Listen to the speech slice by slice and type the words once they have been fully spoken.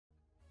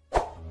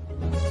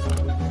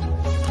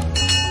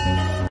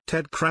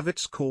Ted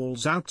Kravitz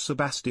calls out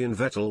Sebastian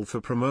Vettel for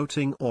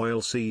promoting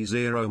oil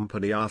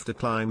c0mpany after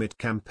climate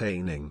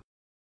campaigning.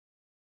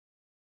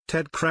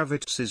 Ted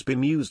Kravitz is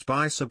bemused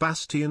by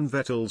Sebastian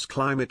Vettel's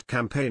climate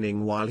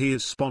campaigning while he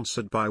is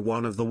sponsored by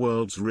one of the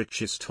world's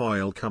richest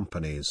oil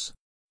companies.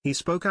 He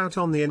spoke out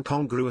on the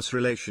incongruous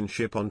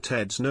relationship on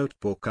Ted's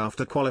notebook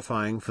after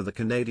qualifying for the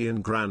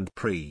Canadian Grand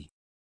Prix.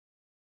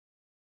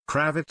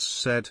 Kravitz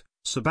said,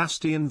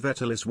 "Sebastian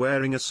Vettel is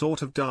wearing a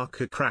sort of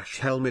darker crash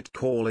helmet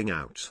calling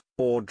out,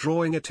 or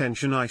drawing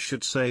attention I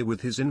should say with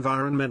his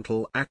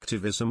environmental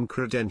activism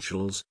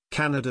credentials,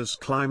 Canada's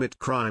climate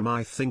crime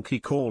I think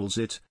he calls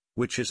it,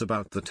 which is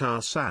about the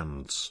tar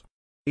sands.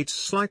 It's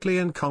slightly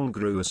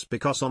incongruous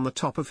because on the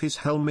top of his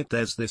helmet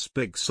there's this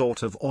big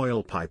sort of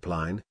oil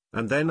pipeline,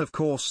 and then of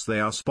course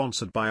they are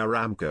sponsored by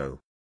Aramco,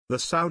 the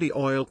Saudi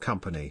oil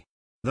company,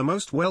 the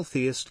most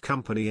wealthiest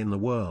company in the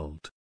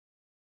world.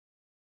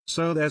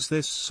 So there's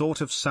this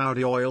sort of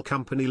Saudi oil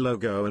company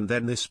logo and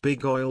then this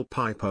big oil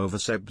pipe over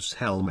Seb's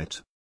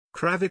helmet."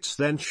 Kravitz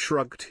then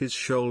shrugged his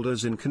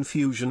shoulders in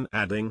confusion,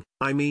 adding,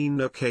 "I mean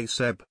okay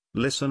Seb,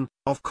 listen,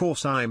 of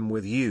course I'm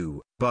with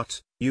you,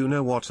 but, you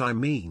know what I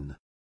mean."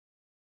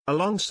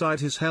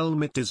 Alongside his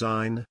helmet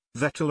design,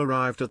 Vettel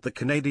arrived at the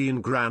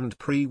Canadian Grand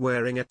Prix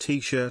wearing a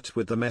t-shirt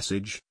with the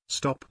message,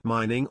 "Stop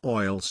mining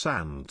oil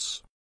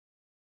sands."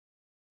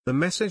 The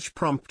message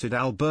prompted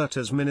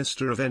Alberta's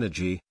Minister of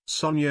Energy,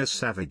 Sonia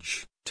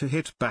Savage, to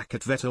hit back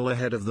at Vettel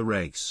ahead of the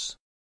race.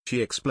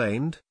 She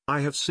explained,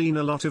 "I have seen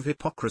a lot of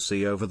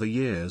hypocrisy over the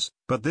years,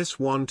 but this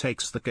one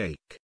takes the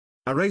cake.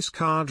 A race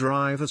car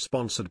driver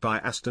sponsored by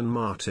Aston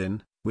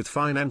Martin, with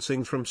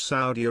financing from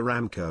Saudi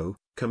Aramco,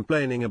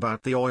 complaining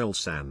about the oil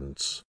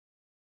sands.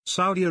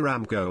 Saudi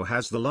Aramco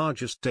has the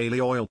largest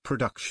daily oil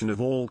production of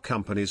all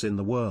companies in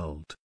the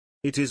world.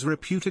 It is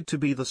reputed to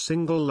be the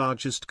single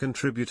largest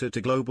contributor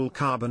to global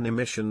carbon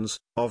emissions,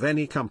 of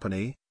any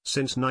company,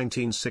 since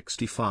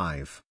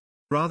 1965.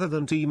 Rather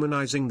than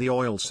demonizing the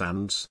oil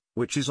sands,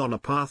 which is on a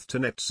path to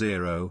net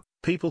zero,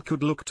 people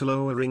could look to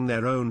lowering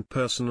their own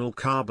personal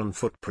carbon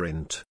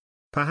footprint.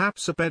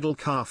 Perhaps a pedal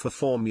car for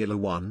Formula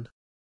One?"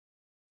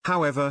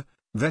 However,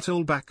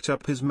 Vettel backed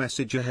up his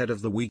message ahead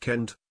of the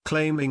weekend,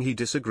 claiming he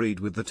disagreed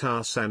with the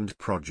tar sand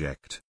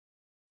project.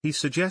 He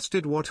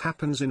suggested what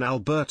happens in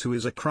Alberta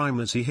is a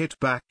crime as he hit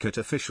back at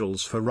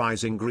officials for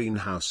rising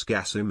greenhouse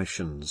gas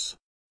emissions.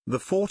 The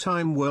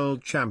four-time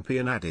world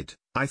champion added,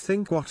 "I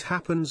think what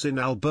happens in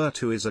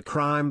Alberta is a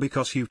crime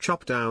because you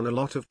chopped down a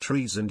lot of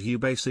trees and you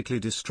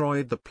basically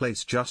destroyed the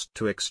place just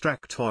to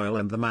extract oil,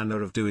 and the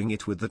manner of doing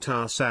it with the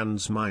tar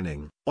sands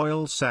mining.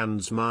 Oil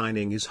sands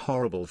mining is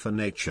horrible for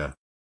nature."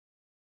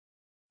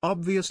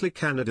 Obviously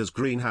Canada's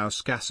greenhouse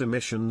gas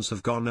emissions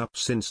have gone up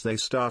since they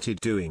started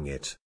doing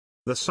it.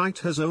 The site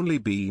has only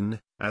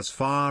been, as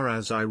far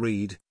as I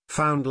read,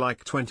 found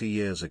like 20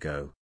 years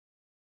ago.